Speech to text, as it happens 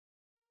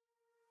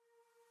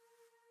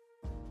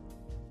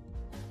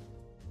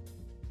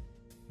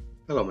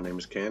Hello, my name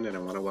is Ken, and I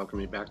want to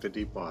welcome you back to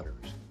Deep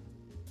Waters.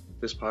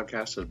 This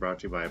podcast is brought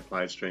to you by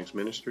Applied Strengths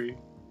Ministry,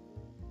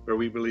 where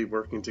we believe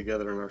working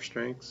together in our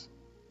strengths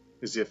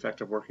is the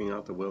effect of working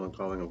out the will and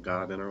calling of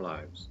God in our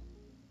lives.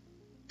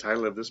 The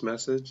title of this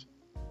message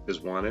is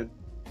Wanted,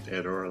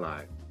 Dead or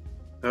Alive.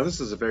 Now,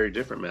 this is a very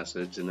different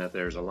message in that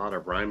there's a lot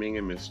of rhyming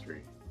and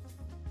mystery.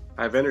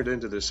 I've entered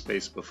into this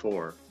space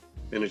before,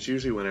 and it's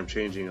usually when I'm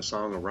changing a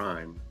song of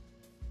rhyme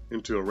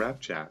into a rap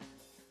chat,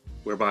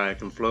 whereby I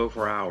can flow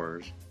for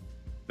hours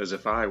as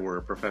if I were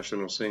a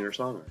professional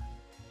singer-songwriter.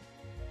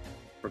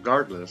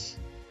 Regardless,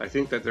 I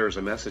think that there is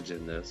a message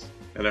in this,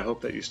 and I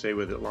hope that you stay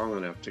with it long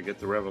enough to get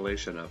the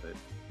revelation of it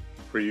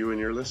for you and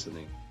your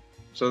listening.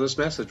 So this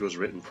message was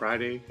written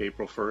Friday,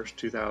 April 1st,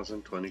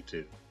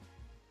 2022.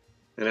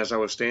 And as I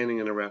was standing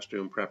in the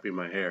restroom prepping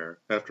my hair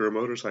after a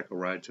motorcycle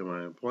ride to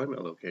my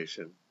employment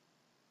location,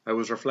 I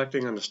was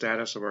reflecting on the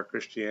status of our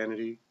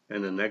Christianity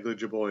and the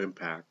negligible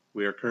impact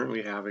we are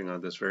currently having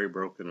on this very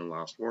broken and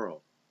lost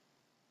world.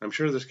 I'm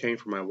sure this came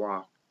from my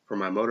walk from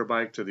my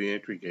motorbike to the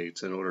entry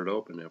gates in order to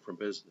open them for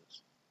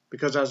business.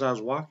 Because as I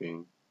was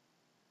walking,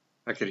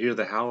 I could hear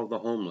the howl of the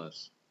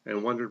homeless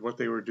and wondered what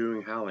they were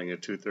doing howling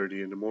at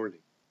 2:30 in the morning,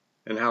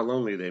 and how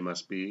lonely they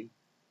must be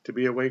to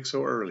be awake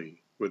so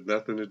early with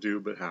nothing to do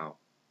but howl.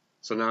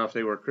 So now if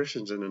they were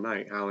Christians in the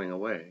night howling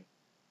away,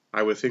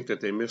 I would think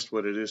that they missed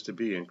what it is to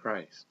be in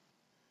Christ.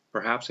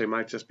 Perhaps they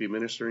might just be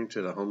ministering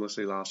to the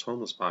homelessly lost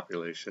homeless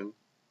population,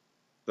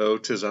 though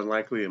 'tis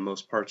unlikely in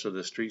most parts of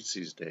the streets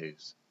these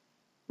days.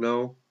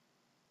 No,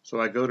 so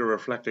I go to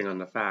reflecting on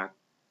the fact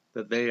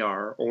that they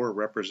are or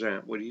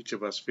represent what each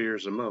of us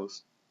fears the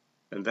most,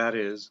 and that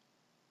is,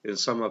 in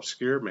some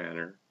obscure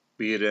manner,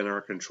 be it in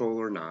our control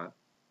or not,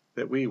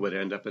 that we would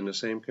end up in the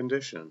same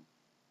condition.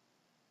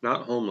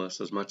 Not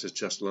homeless as much as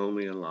just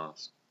lonely and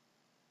lost.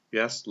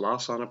 Yes,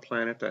 lost on a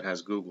planet that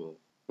has Google,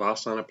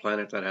 lost on a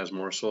planet that has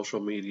more social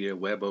media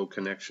web-o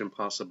connection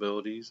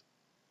possibilities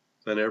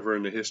than ever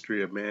in the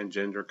history of man,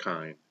 gender,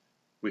 kind.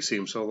 We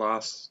seem so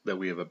lost that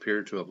we have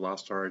appeared to have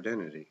lost our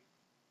identity.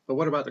 But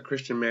what about the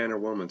Christian man or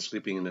woman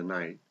sleeping in the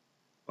night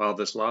while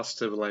this lost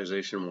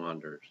civilization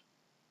wanders,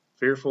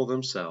 fearful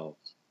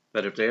themselves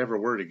that if they ever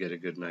were to get a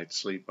good night's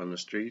sleep on the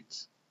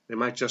streets, they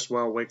might just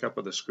well wake up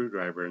with a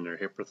screwdriver in their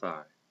hip or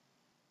thigh?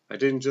 I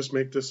didn't just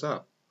make this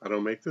up. I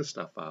don't make this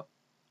stuff up.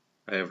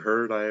 I have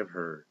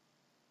heard.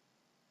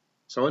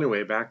 So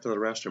anyway, back to the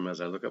restroom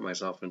as I look at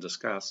myself in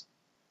disgust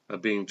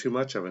of being too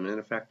much of an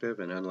ineffective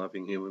and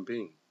unloving human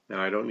being.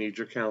 Now, I don't need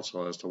your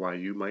counsel as to why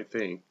you might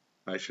think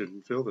I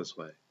shouldn't feel this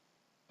way.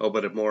 Oh,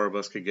 but if more of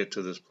us could get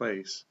to this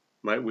place,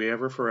 might we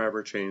ever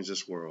forever change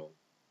this world?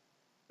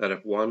 That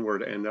if one were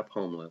to end up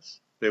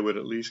homeless, they would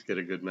at least get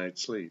a good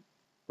night's sleep.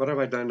 What have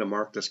I done to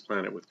mark this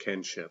planet with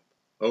kinship?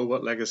 Oh,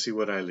 what legacy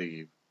would I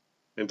leave?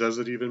 And does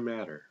it even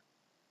matter?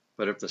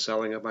 But if the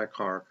selling of my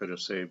car could have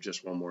saved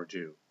just one more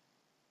Jew.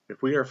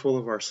 If we are full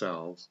of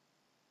ourselves,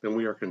 then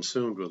we are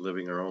consumed with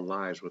living our own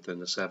lives within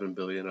the 7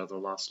 billion other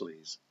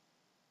lostlies,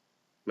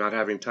 not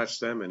having touched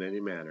them in any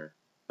manner.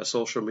 A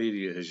social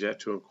media has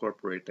yet to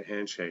incorporate the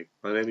handshake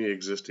on any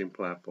existing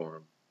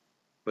platform.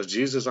 Was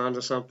Jesus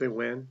onto something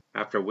when,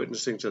 after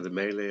witnessing to the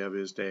melee of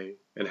his day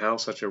and how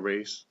such a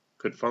race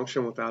could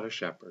function without a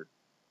shepherd,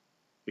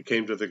 he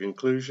came to the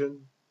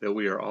conclusion that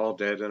we are all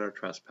dead in our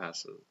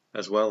trespasses,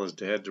 as well as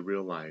dead to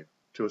real life,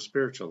 to a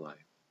spiritual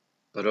life?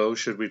 But oh,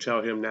 should we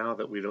tell him now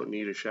that we don't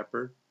need a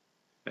shepherd,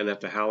 and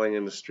that the howling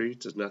in the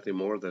streets is nothing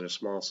more than a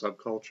small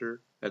subculture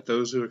at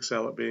those who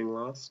excel at being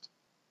lost?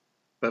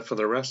 But for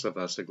the rest of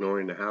us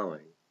ignoring the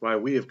howling, why,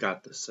 we have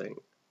got to sing.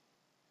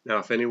 Now,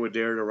 if any would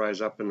dare to rise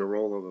up in the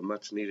role of a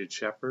much-needed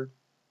shepherd,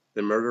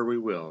 then murder we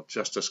will,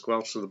 just to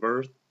squelch the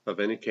birth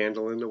of any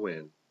candle in the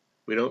wind.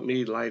 We don't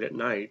need light at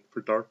night, for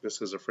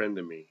darkness is a friend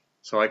to me.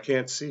 So I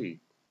can't see,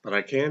 but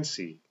I can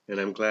see, and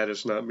I'm glad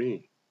it's not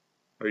me.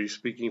 Are you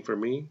speaking for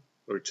me,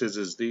 or 'tis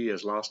as thee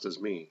as lost as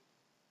me?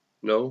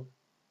 No,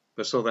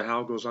 but so the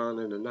howl goes on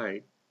in the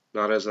night,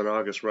 not as an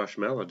August rush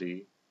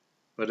melody,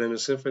 but in a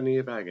symphony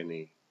of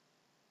agony.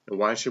 And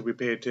why should we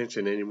pay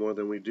attention any more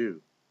than we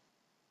do?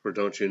 For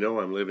don't you know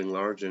I'm living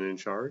large and in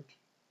charge?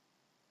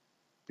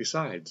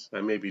 Besides,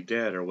 I may be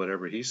dead or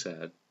whatever he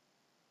said,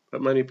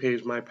 but money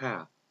paves my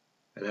path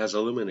and has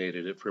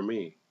illuminated it for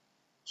me.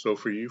 So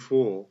for you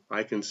fool,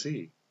 I can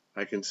see.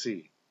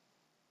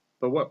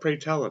 But what, pray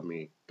tell of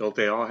me, don't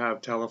they all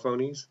have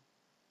telephonies,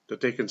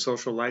 that they can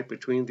social light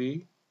between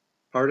thee?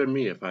 Pardon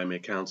me if I may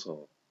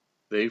counsel.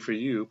 They for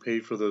you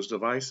paid for those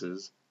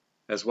devices,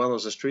 as well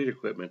as the street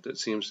equipment that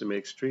seems to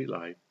make street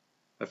life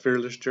a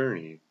fearless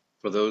journey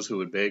for those who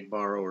would beg,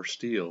 borrow, or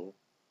steal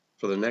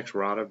for the next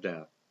rod of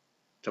death,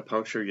 to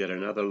puncture yet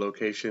another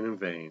location in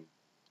vain.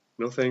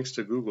 No thanks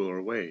to Google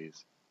or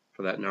Waze,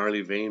 for that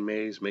gnarly vein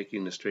maze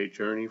making the straight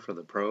journey for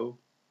the pro,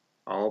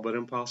 all but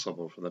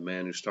impossible for the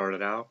man who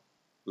started out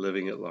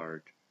living at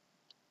large.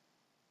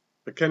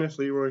 But Kenneth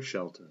Leroy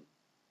Shelton,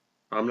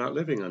 I'm not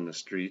living on the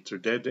streets or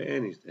dead to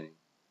anything.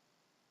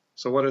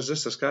 So what does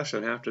this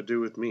discussion have to do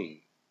with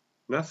me?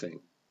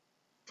 Nothing.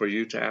 For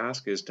you to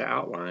ask is to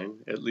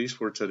outline, at least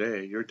for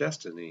today, your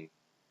destiny,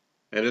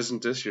 And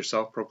isn't this your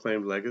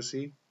self-proclaimed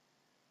legacy?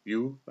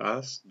 You,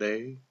 us,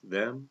 they,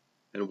 them,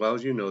 and well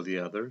you know the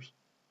others,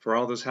 for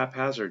all this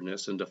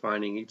haphazardness in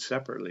defining each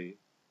separately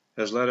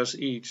has led us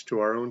each to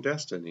our own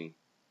destiny.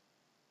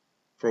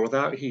 For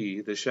without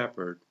he, the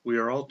shepherd, we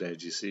are all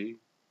dead, you see.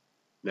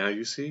 Now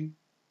you see?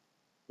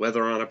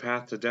 Whether on a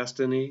path to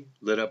destiny,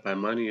 lit up by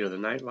money or the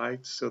night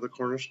lights of the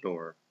corner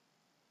store.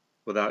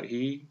 Without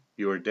he,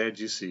 you are dead,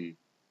 you see.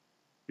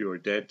 You are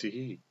dead to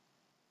he.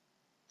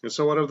 And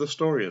so what of the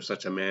story of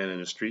such a man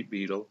and a street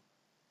beetle,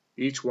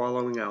 each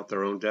wallowing out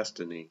their own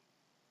destiny?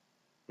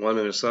 One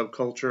in a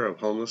subculture of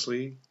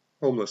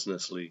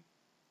homelessnessly,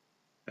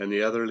 and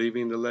the other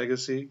leaving the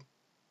legacy,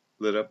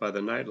 lit up by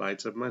the night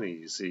lights of money,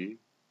 you see.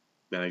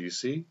 Now you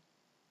see?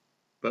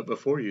 But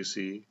before you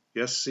see,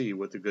 yes, see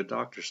what the good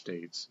doctor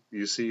states.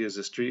 You see, as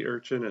the street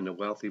urchin and the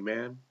wealthy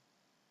man,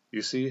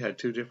 you see, had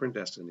two different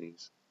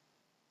destinies.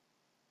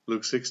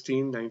 Luke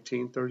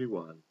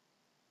 16:19-31.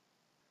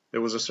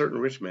 There was a certain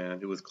rich man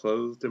who was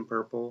clothed in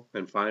purple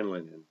and fine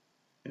linen,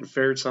 and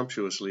fared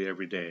sumptuously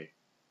every day.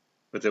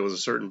 But there was a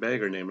certain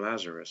beggar named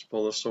Lazarus,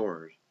 full of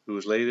sores, who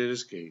was laid at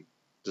his gate,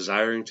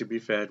 desiring to be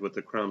fed with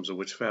the crumbs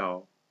which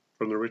fell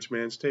from the rich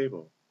man's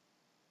table.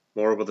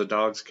 Moreover, the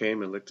dogs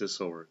came and licked his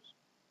sores.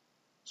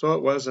 So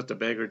it was that the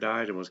beggar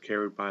died and was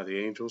carried by the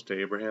angels to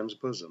Abraham's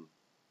bosom.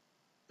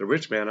 The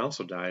rich man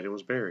also died and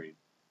was buried.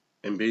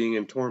 And being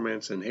in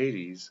torments in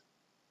Hades,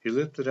 he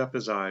lifted up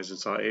his eyes and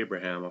saw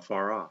Abraham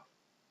afar off,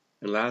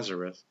 and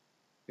Lazarus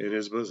in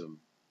his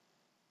bosom.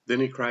 Then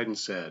he cried and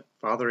said,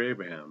 Father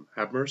Abraham,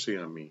 have mercy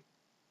on me,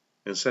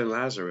 and send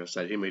Lazarus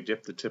that he may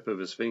dip the tip of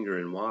his finger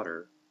in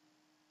water,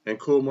 and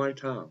cool my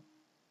tongue,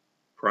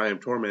 for I am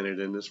tormented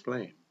in this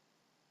flame.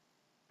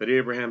 But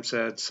Abraham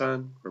said,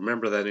 Son,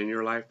 remember that in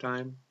your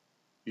lifetime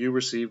you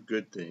received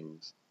good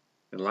things,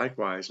 and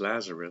likewise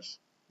Lazarus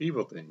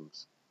evil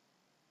things.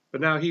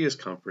 But now he is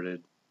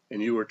comforted, and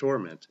you are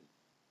tormented.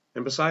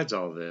 And besides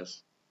all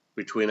this,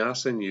 between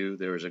us and you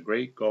there is a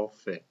great gulf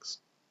fixed,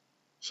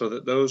 so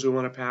that those who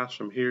want to pass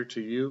from here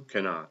to you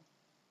cannot,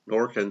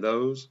 nor can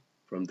those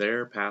from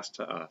there pass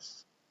to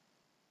us.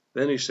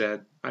 Then he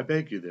said, I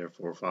beg you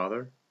therefore,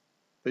 Father,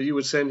 that you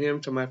would send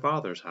him to my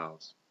father's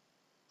house.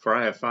 For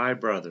I have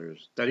 5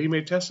 brothers, that he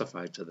may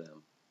testify to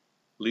them,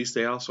 lest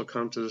they also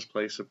come to this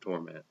place of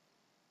torment.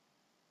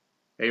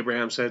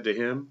 Abraham said to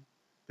him,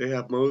 They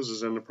have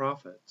Moses and the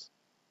prophets.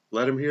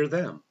 Let him hear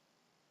them.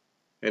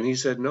 And he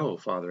said, No,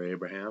 Father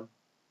Abraham,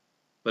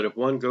 but if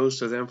one goes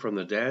to them from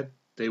the dead,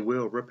 they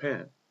will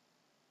repent.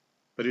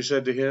 But he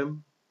said to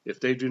him, If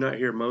they do not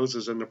hear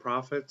Moses and the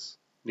prophets,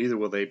 neither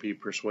will they be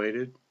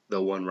persuaded,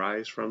 though one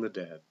rise from the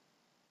dead.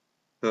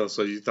 Oh,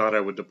 so you thought I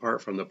would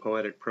depart from the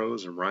poetic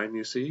prose and rhyme,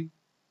 you see?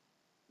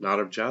 Not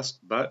of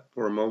just, but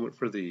for a moment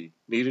for thee,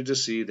 needed to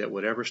see that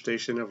whatever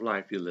station of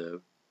life you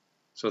live,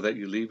 so that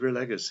you leave your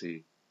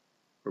legacy.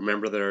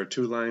 Remember there are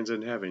 2 lines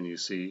in heaven, you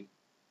see,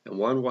 and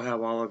one will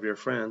have all of your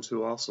friends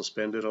who also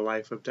spend it a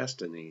life of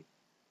destiny,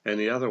 and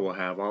the other will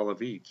have all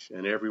of each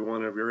and every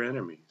one of your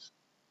enemies.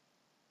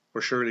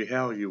 For surely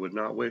hell you would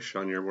not wish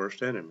on your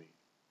worst enemy.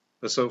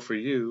 But so for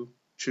you,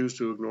 choose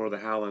to ignore the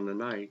howl in the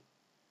night,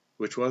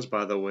 which was,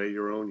 by the way,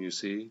 your own, you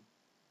see,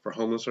 for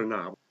homeless or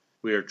not,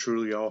 we are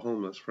truly all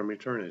homeless from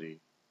eternity.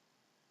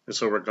 And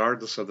so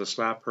regardless of the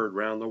slap heard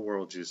round the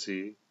world, you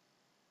see,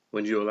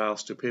 when you allow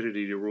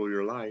stupidity to rule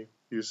your life,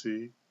 you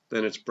see,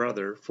 then its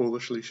brother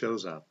foolishly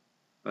shows up,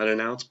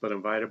 unannounced but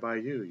invited by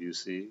you, you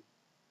see.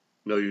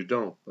 No, you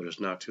don't, but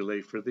it's not too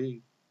late for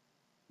thee.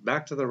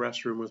 Back to the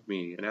restroom with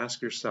me and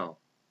ask yourself,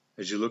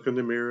 as you look in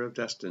the mirror of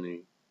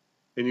destiny,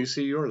 and you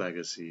see your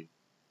legacy,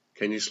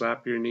 can you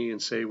slap your knee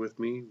and say with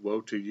me,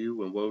 Woe to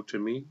you and woe to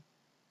me?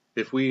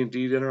 If we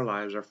indeed in our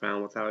lives are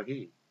found without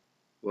he,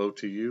 woe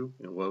to you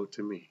and woe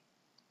to me.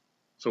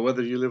 So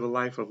whether you live a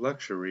life of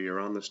luxury or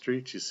on the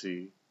streets, you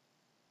see,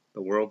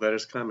 the world that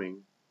is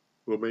coming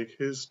will make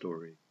his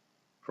story.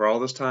 For all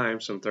this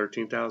time, some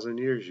 13,000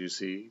 years, you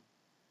see,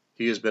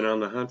 he has been on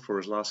the hunt for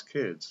his lost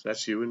kids.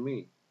 That's you and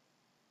me.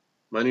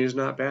 Money is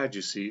not bad,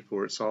 you see,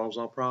 for it solves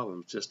all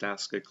problems. Just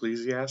ask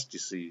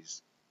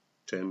Ecclesiastes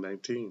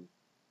 10:19.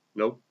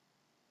 Nope.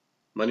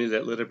 Money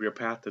that lit up your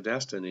path to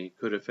destiny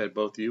could have fed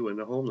both you and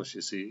the homeless,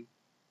 you see.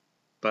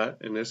 But,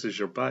 and this is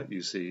your but,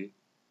 you see,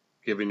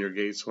 given your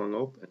gate swung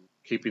open,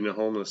 keeping the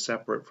homeless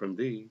separate from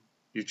thee,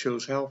 you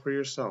chose hell for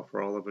yourself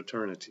for all of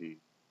eternity.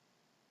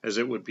 As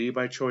it would be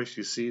by choice,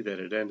 you see, that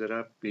it ended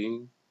up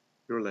being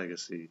your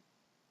legacy.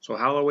 So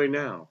howl away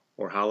now,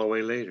 or howl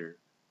away later.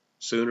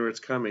 Sooner it's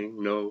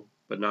coming, no,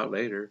 but not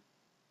later.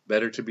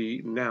 Better to be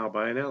eaten now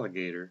by an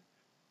alligator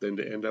than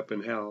to end up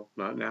in hell,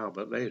 not now,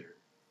 but later.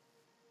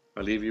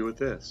 I leave you with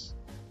this.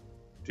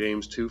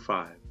 James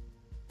 2:5.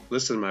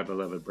 Listen, my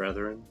beloved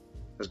brethren,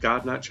 has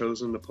God not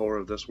chosen the poor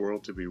of this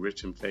world to be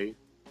rich in faith,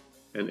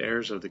 and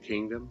heirs of the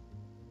kingdom,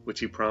 which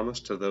he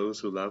promised to those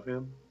who love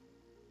him?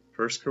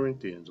 1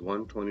 Corinthians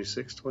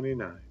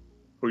 1:26-29.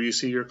 For you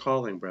see your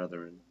calling,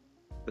 brethren,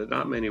 that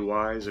not many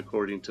wise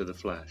according to the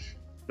flesh,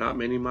 not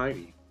many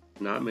mighty,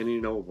 not many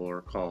noble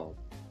are called,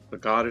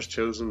 but God has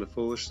chosen the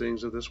foolish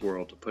things of this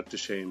world to put to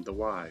shame the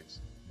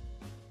wise.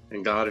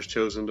 And God has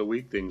chosen the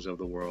weak things of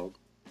the world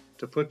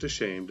to put to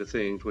shame the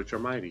things which are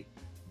mighty.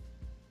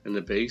 And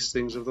the base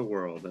things of the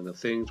world and the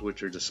things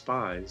which are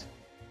despised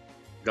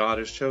God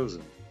has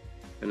chosen,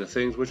 and the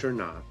things which are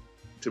not,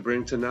 to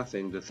bring to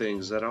nothing the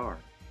things that are,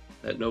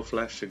 that no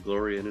flesh should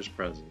glory in his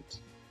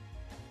presence.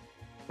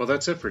 Well,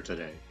 that's it for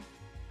today.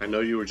 I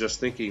know you were just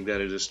thinking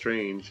that it is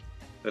strange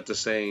that the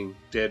saying,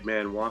 dead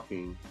man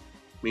walking,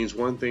 means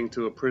one thing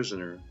to a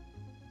prisoner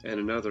and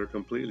another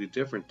completely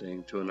different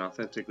thing to an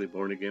authentically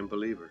born-again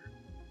believer.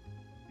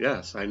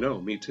 Yes, I know,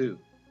 me too.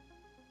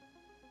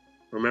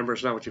 Remember,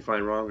 it's not what you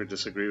find wrong or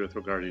disagree with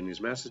regarding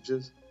these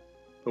messages,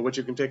 but what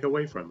you can take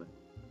away from it.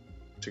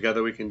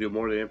 Together we can do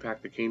more to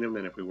impact the kingdom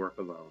than if we work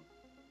alone.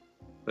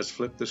 Let's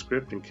flip the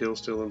script and kill,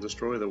 steal, and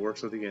destroy the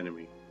works of the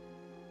enemy,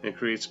 and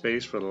create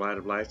space for the light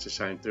of lights to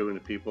shine through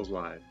into people's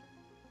lives.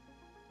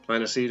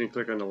 Plant a seed and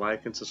click on the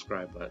like and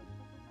subscribe button.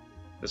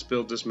 Let's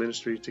build this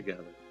ministry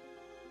together.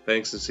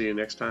 Thanks, and see you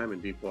next time in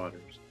Deep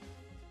Waters.